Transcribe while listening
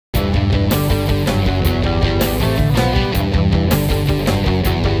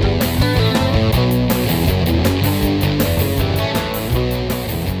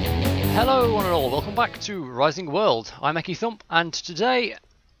to Rising World. I'm EkkiThump, and today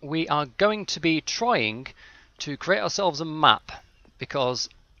we are going to be trying to create ourselves a map, because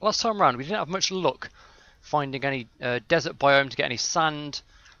last time around we didn't have much luck finding any desert biome to get any sand,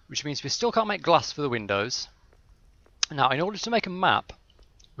 which means we still can't make glass for the windows. Now, in order to make a map,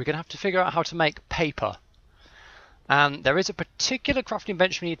 we're going to have to figure out how to make paper. And there is a particular crafting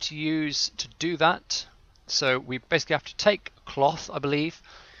bench we need to use to do that. So we basically have to take cloth, I believe,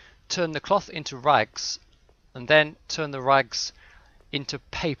 turn the cloth into rags, and then turn the rags into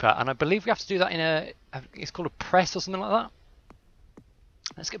paper. And I believe we have to do that in it's called a press or something like that.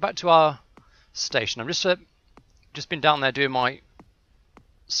 Let's get back to our station. I'm just been down there doing my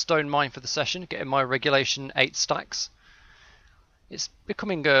stone mine for the session, getting my regulation 8 stacks. It's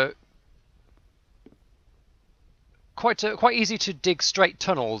becoming quite easy to dig straight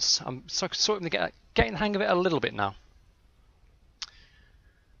tunnels. I'm sort of getting the hang of it a little bit now.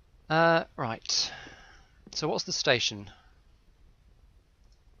 Right. So what's the station?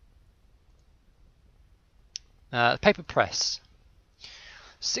 Paper press.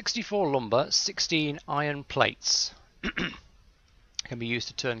 64 lumber, 16 iron plates. Can be used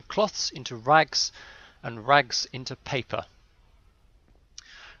to turn cloths into rags and rags into paper.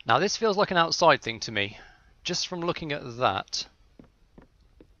 Now this feels like an outside thing to me, just from looking at that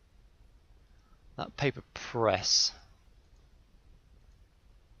paper press.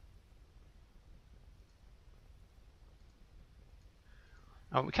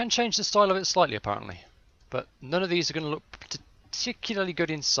 We can change the style of it slightly apparently, but none of these are going to look particularly good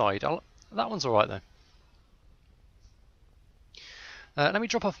inside. That one's alright though. Let me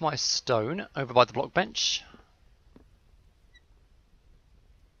drop off my stone over by the block bench.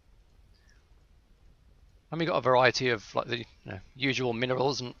 And we got a variety of like the usual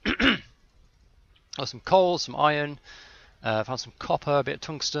minerals and some coal, some iron, found some copper, a bit of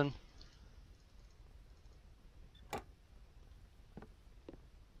tungsten.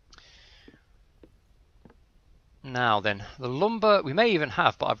 Now then, the lumber we may even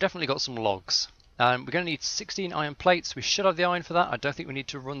have, but I've definitely got some logs. We're going to need 16 iron plates. We should have the iron for that. I don't think we need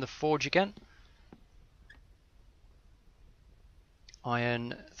to run the forge again.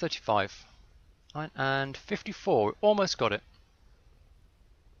 Iron 35. And 54, we almost got it.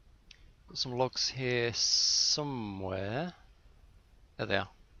 Got some logs here somewhere. There they are.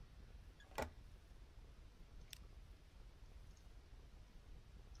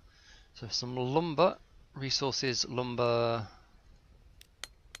 So some lumber, resources, lumber,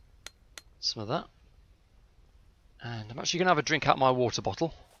 some of that. And I'm actually going to have a drink out my water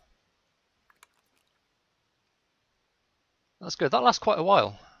bottle. That's good, that lasts quite a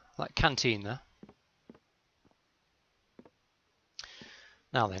while, that canteen there.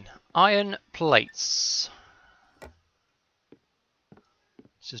 Now then, iron plates.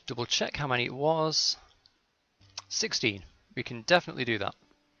 Let's just double check how many it was. 16. We can definitely do that.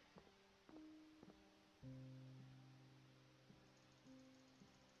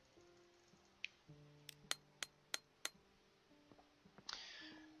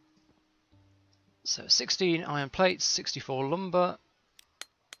 So 16 iron plates, 64 lumber.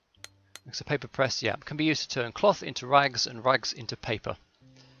 Makes a paper press, yeah, can be used to turn cloth into rags and rags into paper.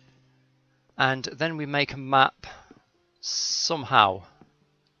 And then we make a map somehow.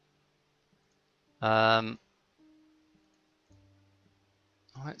 Alright,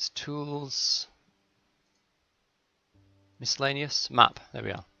 it's tools, miscellaneous, map, there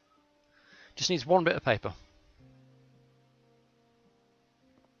we are. Just needs one bit of paper.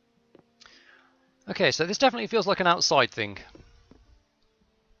 Okay, so this definitely feels like an outside thing.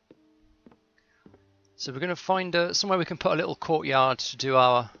 So we're going to find somewhere we can put a little courtyard to do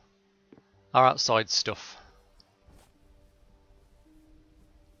our outside stuff.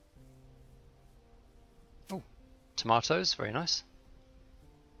 Oh, tomatoes, very nice.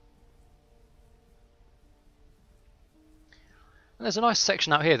 And there's a nice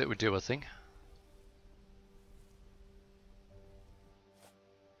section out here that would do, I think.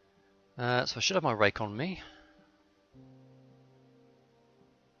 So I should have my rake on me.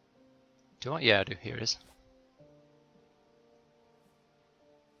 Do I? Yeah, I do. Here it is.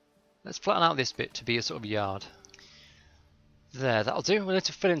 Let's flatten out this bit to be a sort of yard. There, that'll do. We'll need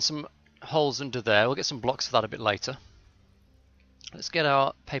to fill in some holes under there. We'll get some blocks for that a bit later. Let's get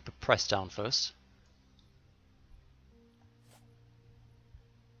our paper press down first.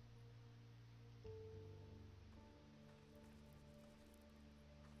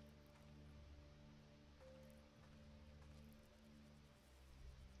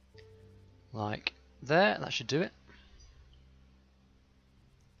 Like there, that should do it.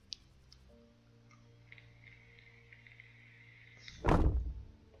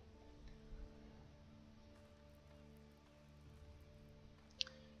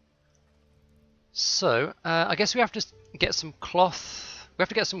 So I guess we have to get some cloth. We have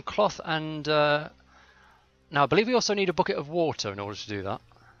to get some cloth, and now I believe we also need a bucket of water in order to do that.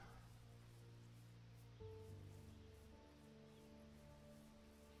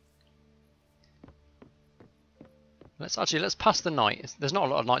 Let's pass the night. There's not a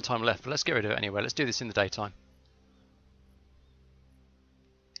lot of night time left, but let's get rid of it anyway. Let's do this in the daytime.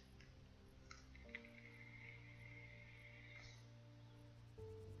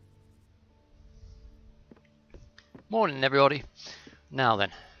 Morning, everybody. Now then,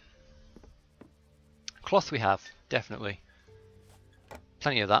 cloth we have, definitely.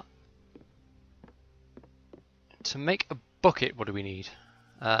 Plenty of that. To make a bucket, what do we need?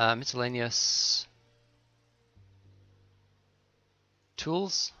 Miscellaneous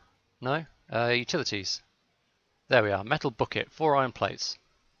tools? No? Utilities. There we are. Metal bucket, 4 iron plates.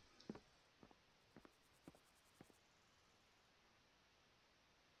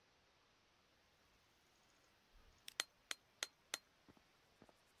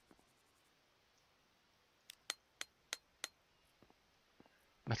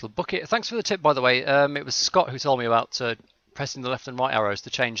 Metal bucket. Thanks for the tip, by the way. It was Scott who told me about pressing the left and right arrows to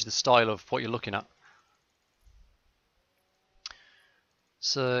change the style of what you're looking at.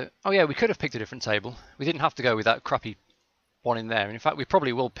 So, oh yeah, we could have picked a different table. We didn't have to go with that crappy one in there. In fact, we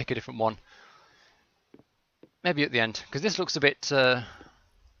probably will pick a different one. Maybe at the end, because this looks a bit... well,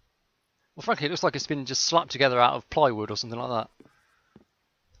 frankly, it looks like it's been just slapped together out of plywood or something like that.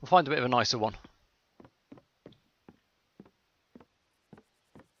 We'll find a bit of a nicer one.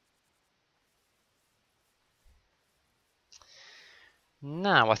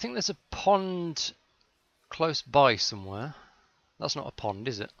 Now, I think there's a pond close by somewhere. That's not a pond,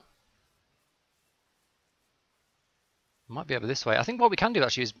 is it? Might be over this way. I think what we can do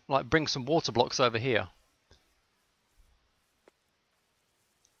actually is like bring some water blocks over here.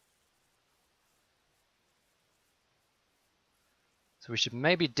 So we should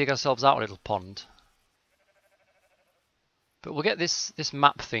maybe dig ourselves out a little pond. But we'll get this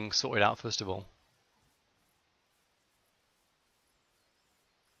map thing sorted out first of all.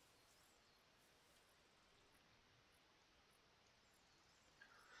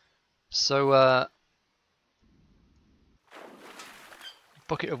 So,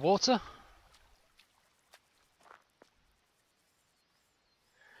 bucket of water.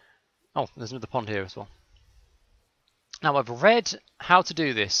 Oh, there's another pond here as well. Now, I've read how to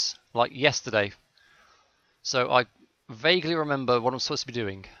do this, like yesterday. So I vaguely remember what I'm supposed to be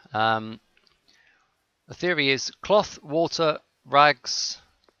doing. The theory is cloth, water, rags,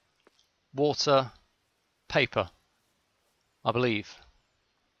 water, paper, I believe.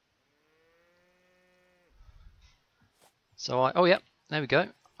 So oh yeah, there we go.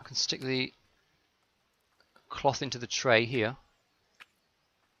 I can stick the cloth into the tray here.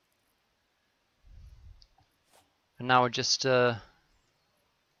 And now I just no?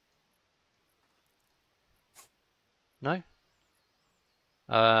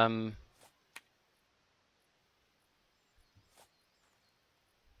 Where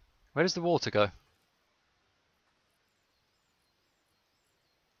does the water go?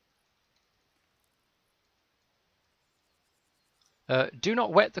 Do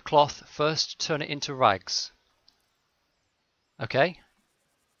not wet the cloth, first turn it into rags. Okay.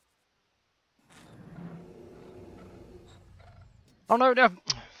 Oh no, no.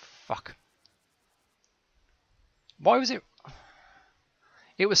 Fuck. Why was it...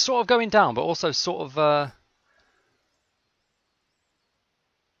 It was sort of going down, but also sort of...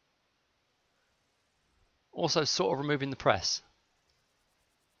 also sort of removing the press.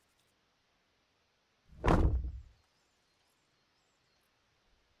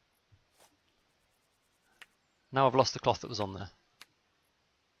 Now I've lost the cloth that was on there.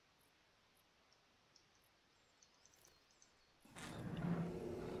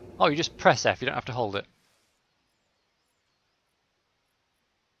 Oh, you just press F, you don't have to hold it.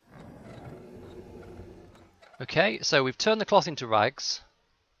 Okay, so we've turned the cloth into rags.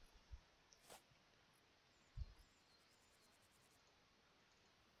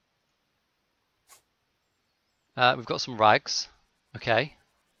 We've got some rags. Okay.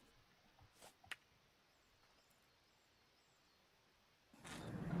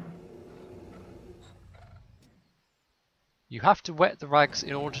 You have to wet the rags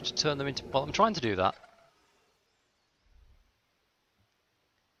in order to turn them into... Well, I'm trying to do that.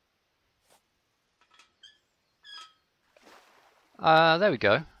 There we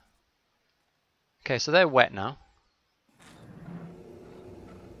go. Okay, so they're wet now.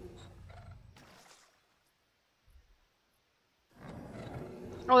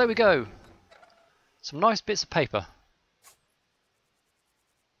 Oh, there we go. Some nice bits of paper.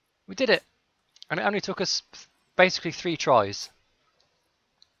 We did it. And it only took us basically 3 tries.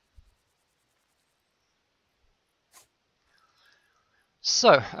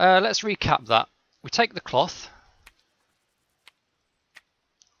 So, let's recap that. We take the cloth,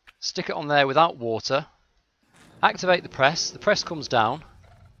 stick it on there without water, activate the press comes down,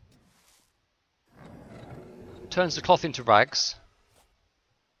 turns the cloth into rags.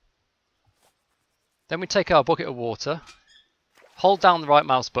 Then we take our bucket of water, hold down the right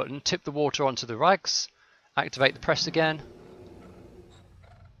mouse button, tip the water onto the rags, activate the press again,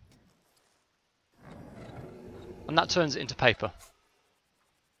 and that turns it into paper.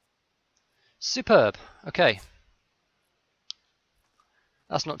 Superb. Okay.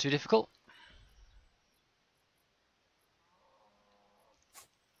 That's not too difficult.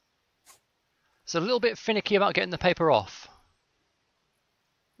 It's a little bit finicky about getting the paper off.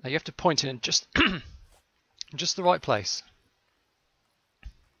 Now you have to point it in just just the right place.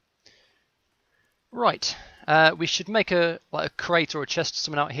 Right. We should make a crate or a chest or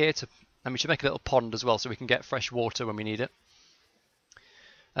something out here and we should make a little pond as well so we can get fresh water when we need it.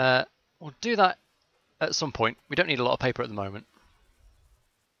 We'll do that at some point. We don't need a lot of paper at the moment.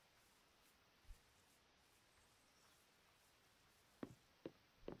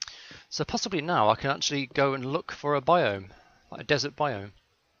 So possibly now I can actually go and look for a biome, like a desert biome.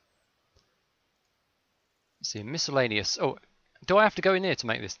 Let's see, miscellaneous. Oh, do I have to go in here to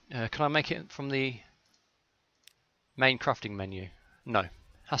make this? Can I make it from the main crafting menu? No,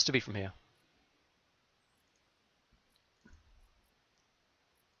 has to be from here.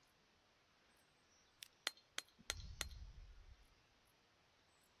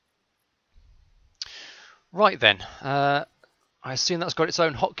 Right then, I assume that's got its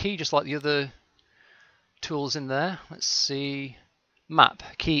own hotkey, just like the other tools in there. Let's see. Map,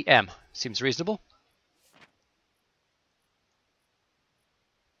 key M. Seems reasonable.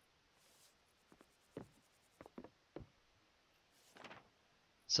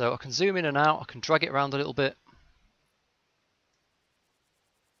 So I can zoom in and out, I can drag it around a little bit.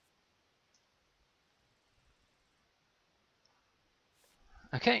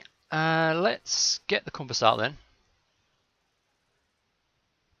 Okay, let's get the compass out then.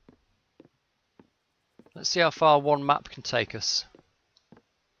 Let's see how far one map can take us.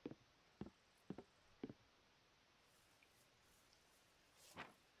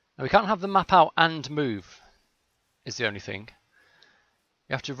 Now we can't have the map out and move, is the only thing.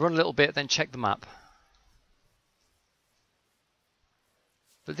 You have to run a little bit, then check the map.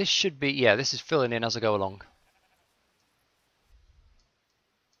 But this should be, yeah, this is filling in as I go along.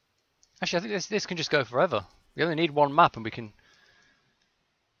 Actually, I think this can just go forever. We only need one map and we can...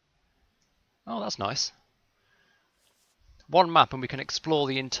 Oh, that's nice. One map and we can explore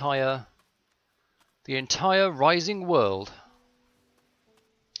the entire rising world.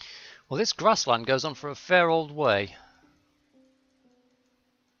 Well, this grassland goes on for a fair old way.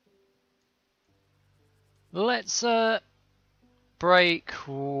 Let's break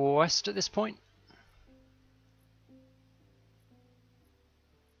west at this point.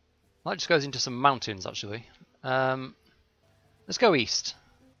 That just goes into some mountains, actually. Let's go east.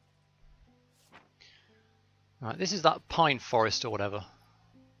 Right, this is that pine forest or whatever.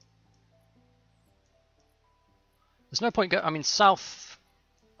 There's no point I mean, south...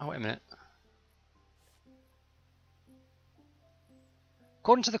 Oh, wait a minute.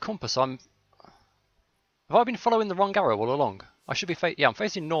 According to the compass, Have I been following the wrong arrow all along? I should be yeah, I'm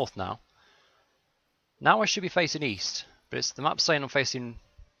facing north now. Now I should be facing east, but it's the map's saying I'm facing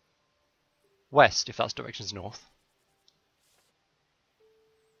west, if that's directions north.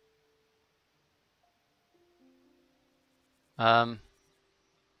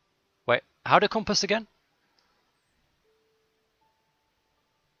 Wait, how to compass again?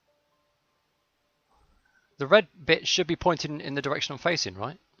 The red bit should be pointing in the direction I'm facing,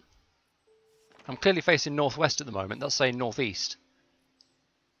 right? I'm clearly facing northwest at the moment. That's saying northeast.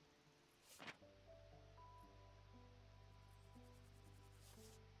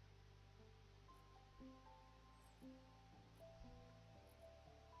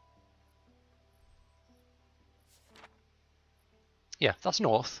 Yeah, that's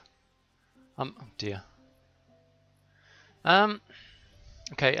north. Oh dear.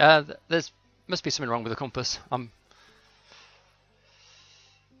 Okay, there's must be something wrong with the compass.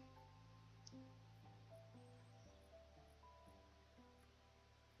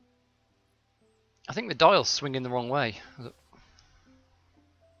 I think the dial's swinging the wrong way. You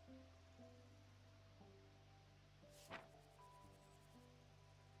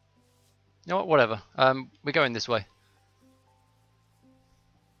know what? Whatever. We're going this way.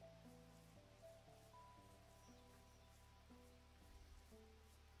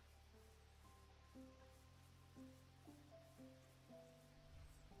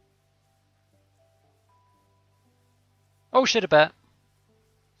 Oh shit, a bear.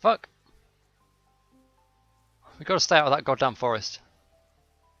 Fuck. We've got to stay out of that goddamn forest.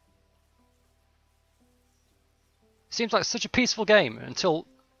 Seems like such a peaceful game until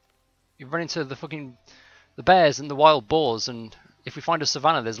you run into the bears and the wild boars, and if we find a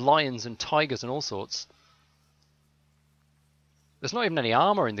savannah, there's lions and tigers and all sorts. There's not even any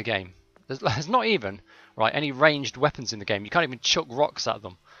armor in the game. There's not even any ranged weapons in the game. You can't even chuck rocks at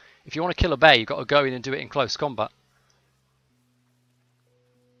them. If you want to kill a bear, you've got to go in and do it in close combat.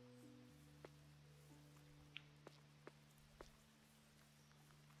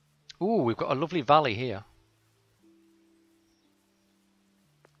 Ooh, we've got a lovely valley here.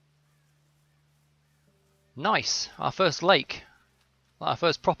 Nice, our first lake. Our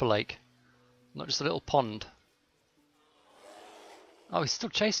first proper lake. Not just a little pond. Oh, he's still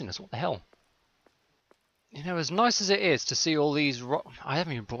chasing us, what the hell? You know, as nice as it is to see all these I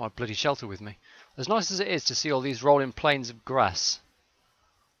haven't even brought my bloody shelter with me. As nice as it is to see all these rolling plains of grass,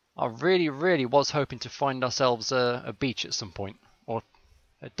 I really, really was hoping to find ourselves a beach at some point. Or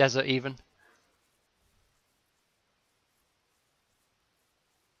a desert even.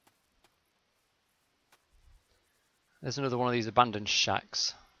 There's another one of these abandoned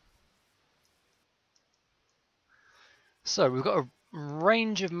shacks. So we've got a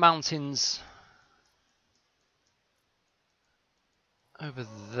range of mountains over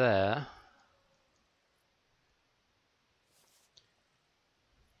there.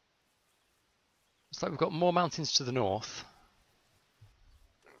 Looks like we've got more mountains to the north.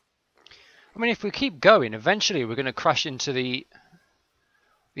 I mean, if we keep going, eventually we're going to crash into the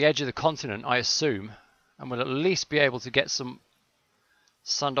edge of the continent, I assume, and we'll at least be able to get some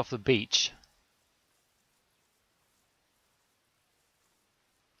sand off the beach.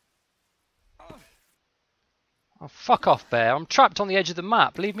 Oh, fuck off, bear. I'm trapped on the edge of the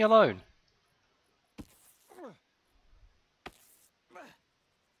map. Leave me alone.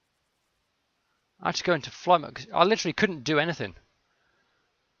 I had to go into flight mode. I literally couldn't do anything.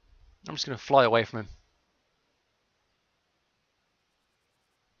 I'm just going to fly away from him.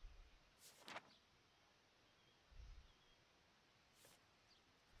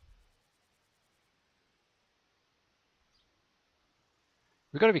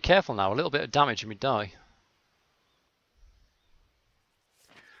 We've got to be careful now. A little bit of damage and we die.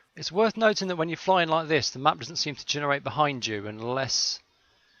 It's worth noting that when you're flying like this, the map doesn't seem to generate behind you unless...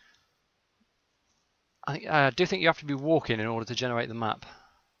 I do think you have to be walking in order to generate the map.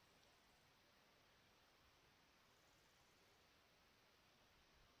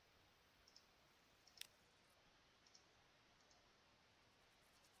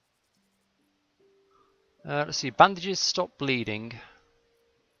 Let's see, bandages stop bleeding.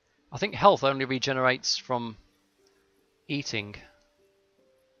 I think health only regenerates from eating.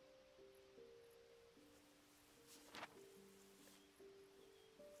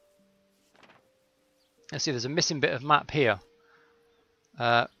 Let's see, there's a missing bit of map here.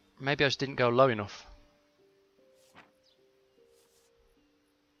 Maybe I just didn't go low enough.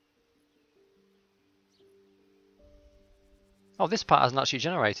 Oh, this part hasn't actually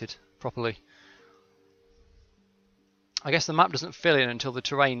generated properly. I guess the map doesn't fill in until the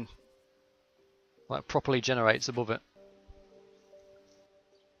terrain properly generates above it.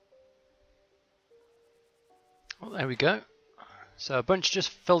 Well, there we go. So a bunch just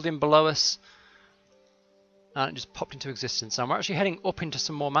filled in below us. And it just popped into existence. And we're actually heading up into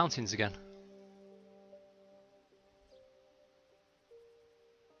some more mountains again.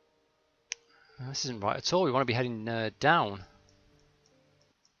 This isn't right at all. We want to be heading down.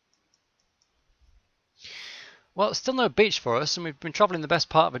 Well, still no beach for us, and we've been travelling the best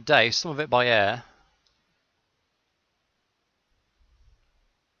part of a day, some of it by air.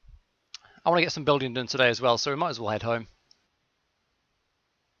 I want to get some building done today as well, so we might as well head home.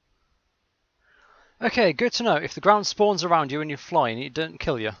 Okay, good to know. If the ground spawns around you and you're flying, it doesn't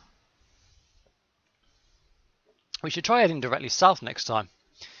kill you. We should try heading directly south next time.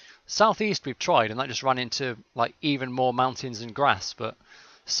 Southeast we've tried, and that just ran into even more mountains and grass, but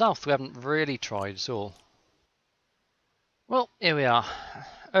south we haven't really tried at all. Well, here we are.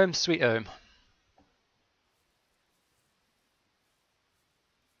 Home sweet home.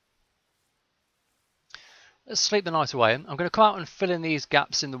 Let's sleep the night away. I'm going to come out and fill in these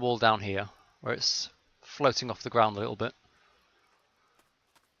gaps in the wall down here, where it's floating off the ground a little bit.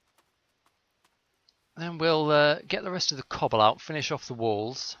 Then we'll get the rest of the cobble out, finish off the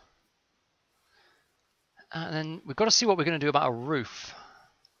walls. And then we've got to see what we're going to do about a roof.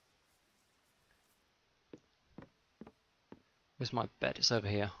 Where's my bed? It's over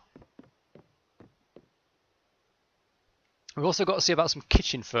here. We've also got to see about some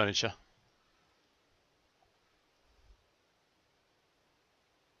kitchen furniture.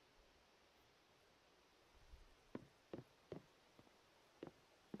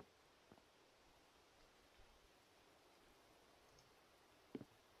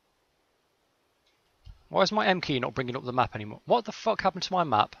 Why is my M key not bringing up the map anymore? What the fuck happened to my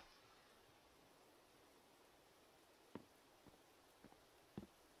map?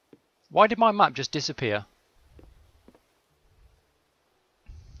 Why did my map just disappear?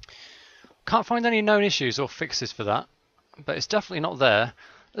 Can't find any known issues or fixes for that, but it's definitely not there.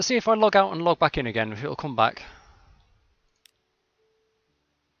 Let's see if I log out and log back in again, if it'll come back.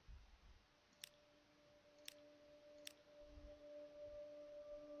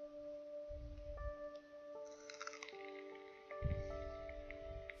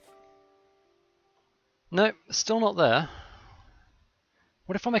 No, still not there.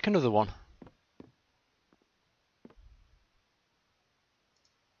 What if I make another one?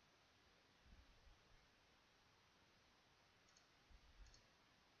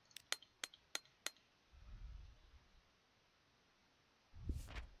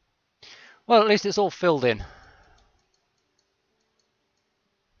 Well, at least it's all filled in.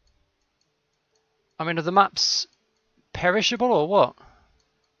 I mean, are the maps perishable or what?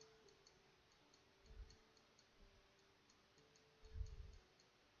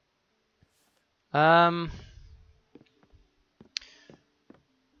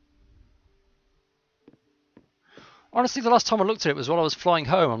 Honestly, the last time I looked at it was while I was flying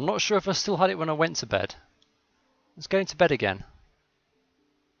home. I'm not sure if I still had it when I went to bed. Let's go into bed again.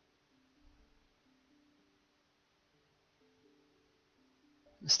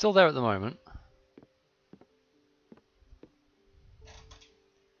 It's still there at the moment.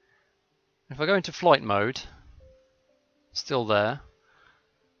 If I go into flight mode, still there.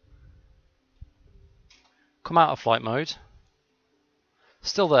 Come out of flight mode,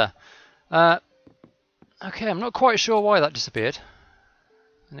 still there. Okay, I'm not quite sure why that disappeared.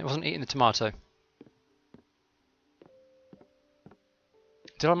 And it wasn't eating the tomato.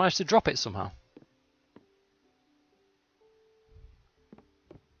 Did I manage to drop it somehow?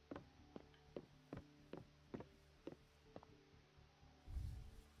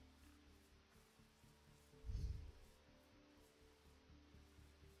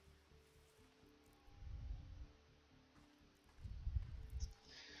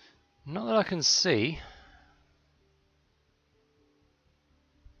 Not that I can see.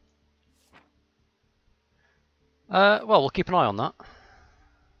 Well, we'll keep an eye on that.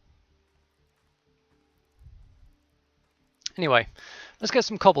 Anyway, let's get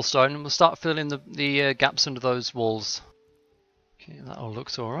some cobblestone and we'll start filling the gaps under those walls. Okay, that all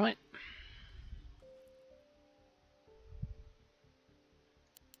looks alright.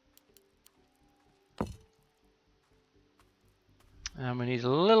 And we need a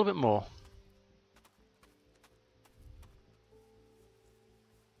little bit more.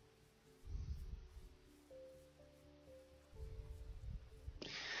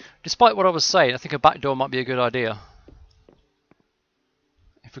 Despite what I was saying, I think a back door might be a good idea.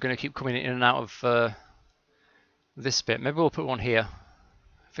 If we're going to keep coming in and out of this bit. Maybe we'll put one here.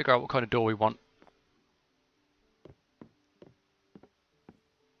 Figure out what kind of door we want.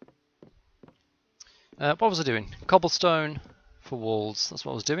 What was I doing? Cobblestone for walls. That's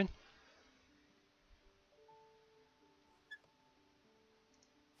what I was doing.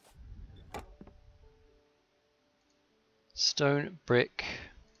 Stone, brick.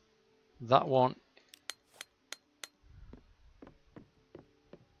 That one.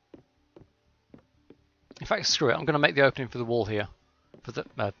 In fact, screw it. I'm going to make the opening for the wall here. For the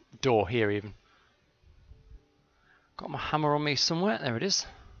door here even. Got my hammer on me somewhere. There it is.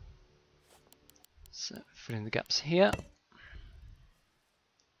 So, fill in the gaps here.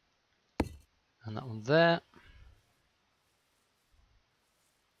 And that one there.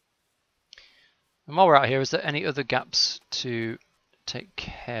 And while we're out here, is there any other gaps to take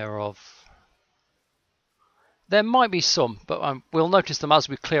care of? There might be some, but we'll notice them as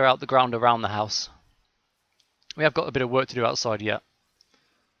we clear out the ground around the house. We have got a bit of work to do outside yet.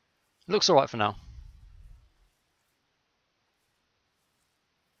 It looks alright for now.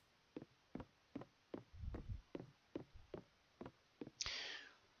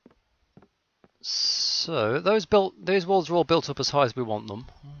 So those walls are all built up as high as we want them.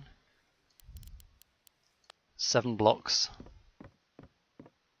 7 blocks.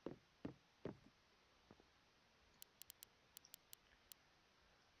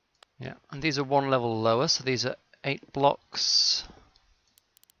 Yeah, and these are 1 level lower, so these are 8 blocks.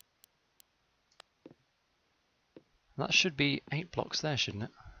 That should be 8 blocks there, shouldn't it?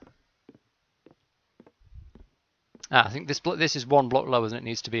 I think this is 1 block lower than it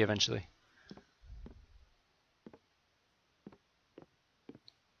needs to be eventually.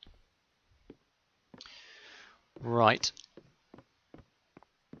 Right.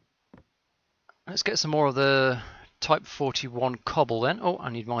 Let's get some more of the Type 41 cobble then. Oh,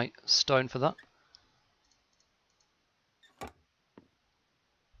 I need my stone for that.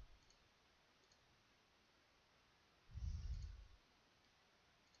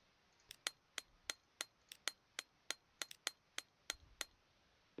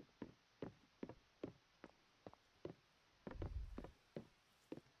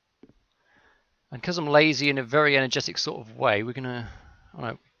 because I'm lazy in a very energetic sort of way, we're gonna. Oh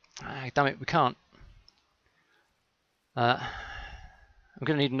no, damn it, we can't. I'm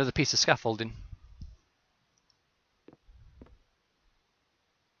gonna need another piece of scaffolding.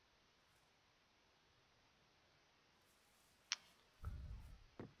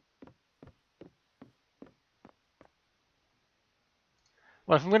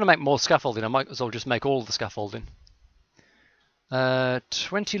 Well, if I'm going to make more scaffolding, I might as well just make all the scaffolding.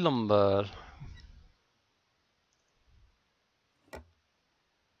 20 lumber.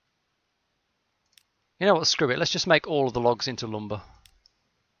 You know what, screw it. Let's just make all of the logs into lumber.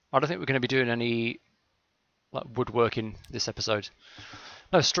 I don't think we're going to be doing any like woodworking this episode.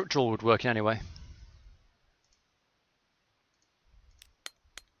 No structural woodworking anyway.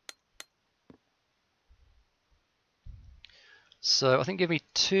 So I think give me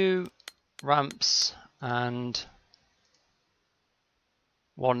 2 ramps and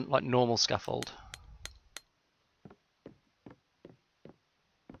 1 like normal scaffold.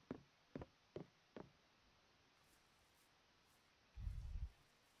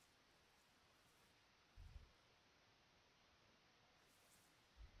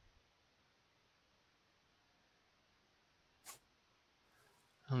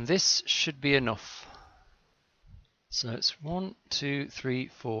 And this should be enough. So it's 1, 2, 3,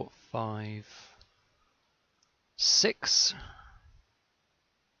 4, 5, 6.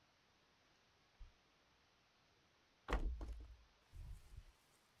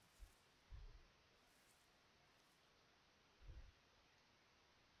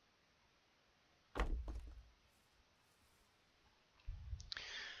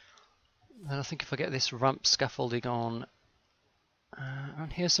 And I think if I get this ramp scaffolding on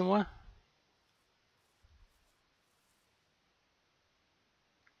around here somewhere.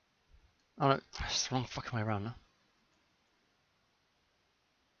 Oh no, it's the wrong fucking way around now.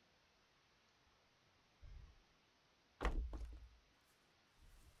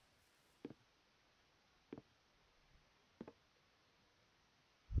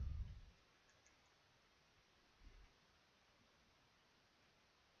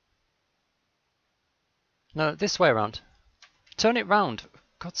 No, this way around. Turn it round, for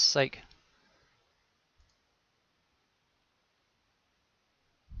God's sake.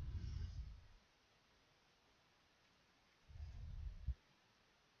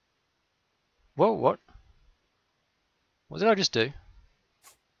 Whoa, what? What did I just do?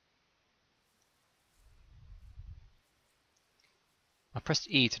 I pressed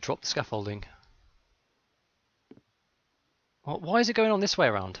E to drop the scaffolding. Well, why is it going on this way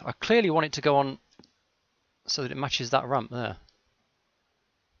around? I clearly want it to go on so that it matches that ramp there.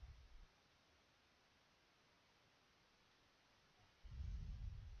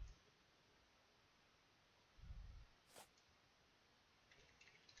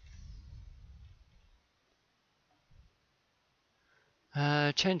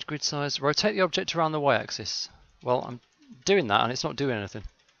 Change grid size. Rotate the object around the y-axis. Well, I'm doing that and it's not doing anything.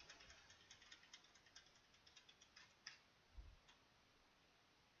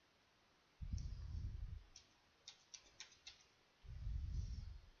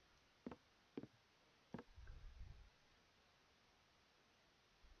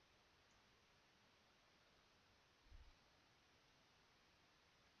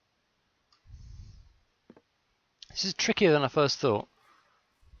 This is trickier than I first thought.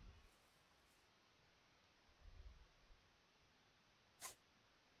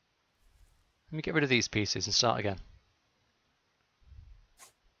 Let me get rid of these pieces and start again.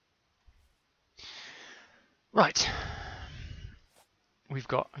 Right. We've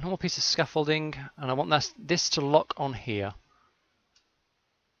got a normal piece of scaffolding and I want this to lock on here.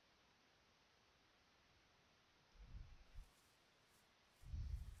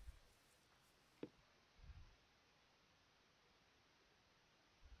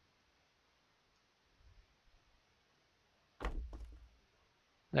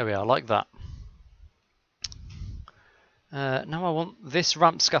 There we are, like that. Now I want this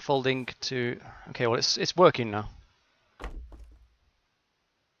ramp scaffolding to... Okay, well it's working now.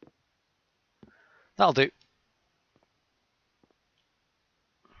 That'll do.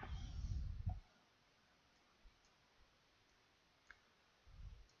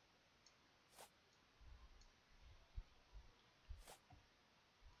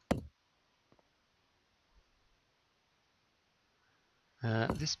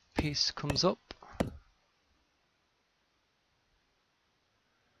 This piece comes up.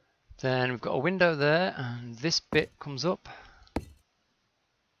 Then we've got a window there, and this bit comes up.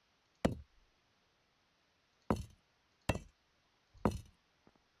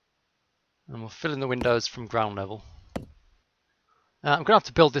 And we'll fill in the windows from ground level. I'm going to have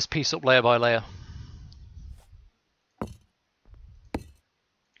to build this piece up layer by layer.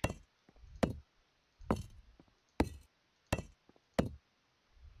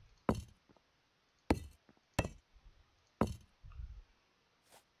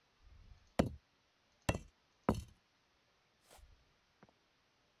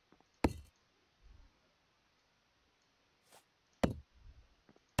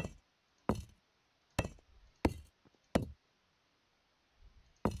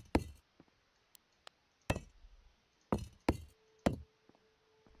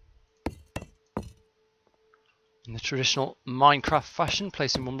 In the traditional Minecraft fashion,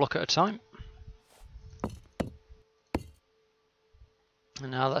 placing one block at a time.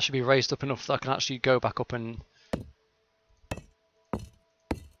 And now that should be raised up enough that I can actually go back up and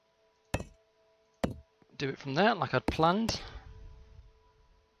do it from there like I'd planned.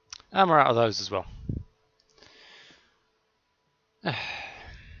 And we're out of those as well.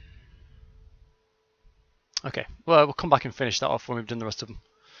 Okay, well we'll come back and finish that off when we've done the rest of them.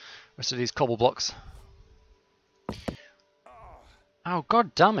 Rest of these cobble blocks. Oh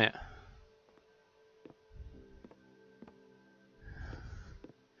god damn it.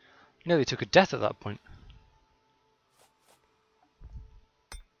 Nearly took a death at that point.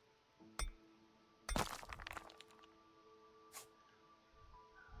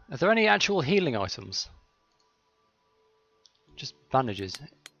 Are there any actual healing items? Just bandages.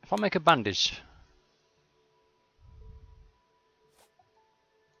 If I make a bandage...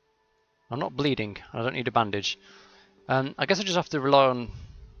 I'm not bleeding, I don't need a bandage. I guess I just have to rely on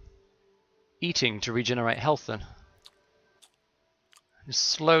eating to regenerate health then. Just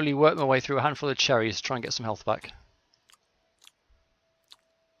slowly work my way through a handful of cherries to try and get some health back.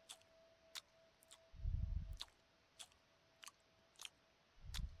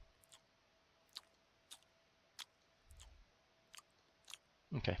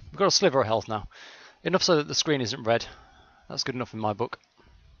 Okay, we've got a sliver of health now. Enough so that the screen isn't red. That's good enough in my book.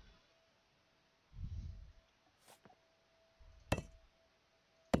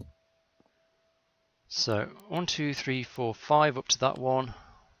 So 1, 2, 3, 4, 5 up to that one,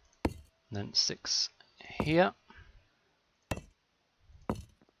 and then 6 here.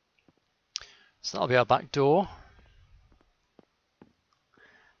 So that'll be our back door.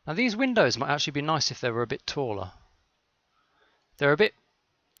 Now these windows might actually be nice if they were a bit taller. They're a bit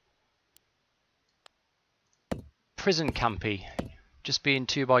prison campy, just being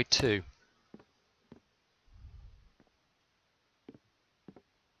 2 by 2.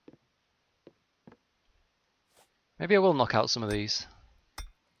 Maybe I will knock out some of these.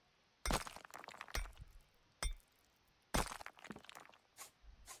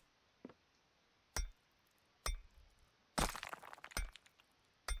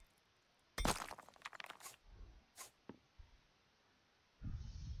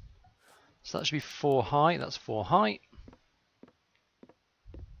 So that should be 4 high, that's 4 high.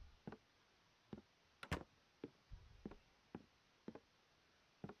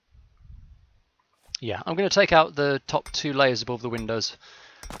 Yeah, I'm going to take out the top 2 layers above the windows,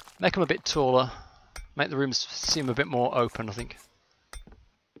 make them a bit taller, make the rooms seem a bit more open, I think.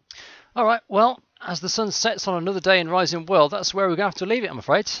 Alright, well, as the sun sets on another day in Rising World, that's where we're going to have to leave it, I'm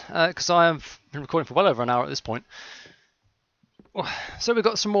afraid, because I have been recording for well over an hour at this point. So we've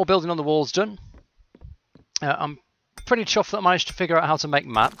got some more building on the walls done. I'm pretty chuffed that I managed to figure out how to make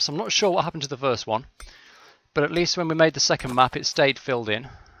maps. I'm not sure what happened to the first one, but at least when we made the second map it stayed filled in.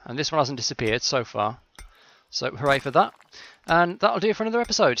 And this one hasn't disappeared so far. So hooray for that. And that'll do it for another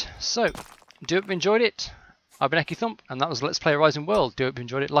episode. So, do hope you enjoyed it. I've been EkkiThump, and that was Let's Play Rising World. Do hope you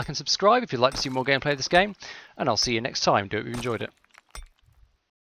enjoyed it. Like and subscribe if you'd like to see more gameplay of this game. And I'll see you next time. Do hope you enjoyed it.